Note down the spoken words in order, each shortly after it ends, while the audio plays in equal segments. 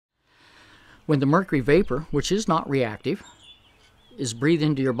When the mercury vapor, which is not reactive, is breathed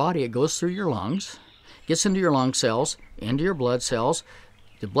into your body, it goes through your lungs, gets into your lung cells, into your blood cells.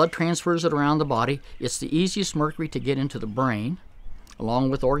 The blood transfers it around the body. It's the easiest mercury to get into the brain, along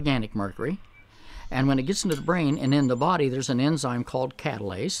with organic mercury. And when it gets into the brain and in the body, there's an enzyme called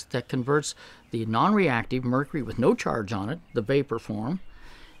catalase that converts the non-reactive mercury with no charge on it, the vapor form,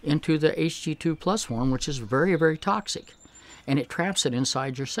 into the Hg2 plus form, which is very, very toxic. And it traps it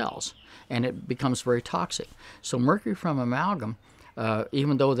inside your cells, and it becomes very toxic. So mercury from amalgam,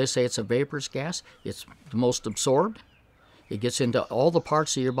 even though they say it's a vaporous gas, it's the most absorbed. It gets into all the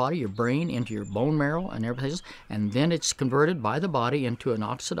parts of your body, your brain, into your bone marrow and everything else, and then it's converted by the body into an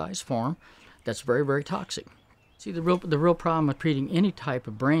oxidized form that's very, very toxic. See, the real problem with treating any type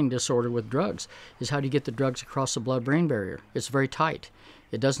of brain disorder with drugs is how do you get the drugs across the blood-brain barrier? It's very tight.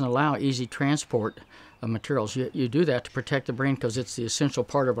 It doesn't allow easy transport of materials. You do that to protect the brain because it's the essential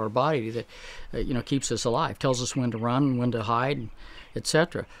part of our body that keeps us alive, tells us when to run, when to hide,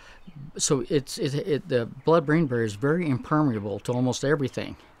 etc. So the blood-brain barrier is very impermeable to almost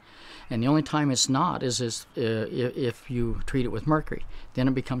everything. And the only time it's not is if you treat it with mercury. Then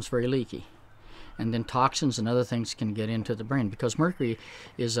it becomes very leaky. And then toxins and other things can get into the brain because mercury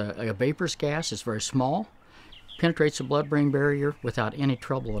is a vaporous gas. It's very small, penetrates the blood-brain barrier without any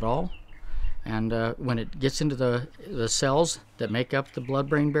trouble at all. And when it gets into the cells that make up the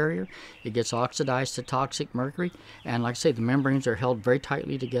blood-brain barrier, it gets oxidized to toxic mercury. And like I say, the membranes are held very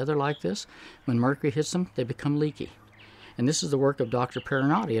tightly together like this. When mercury hits them, they become leaky. And this is the work of Dr.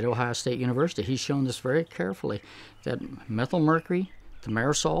 Perinotti at Ohio State University. He's shown this very carefully, that methylmercury, the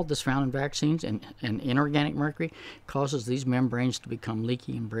aerosol that's found in vaccines, and inorganic mercury causes these membranes to become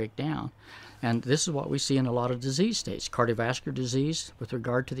leaky and break down. And this is what we see in a lot of disease states: cardiovascular disease with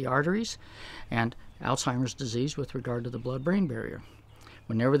regard to the arteries, and Alzheimer's disease with regard to the blood-brain barrier.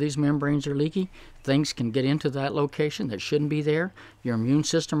 Whenever these membranes are leaky, things can get into that location that shouldn't be there. Your immune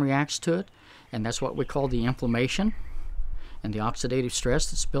system reacts to it, and that's what we call the inflammation and the oxidative stress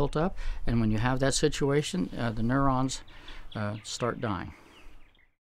that's built up. And when you have that situation, the neurons start dying.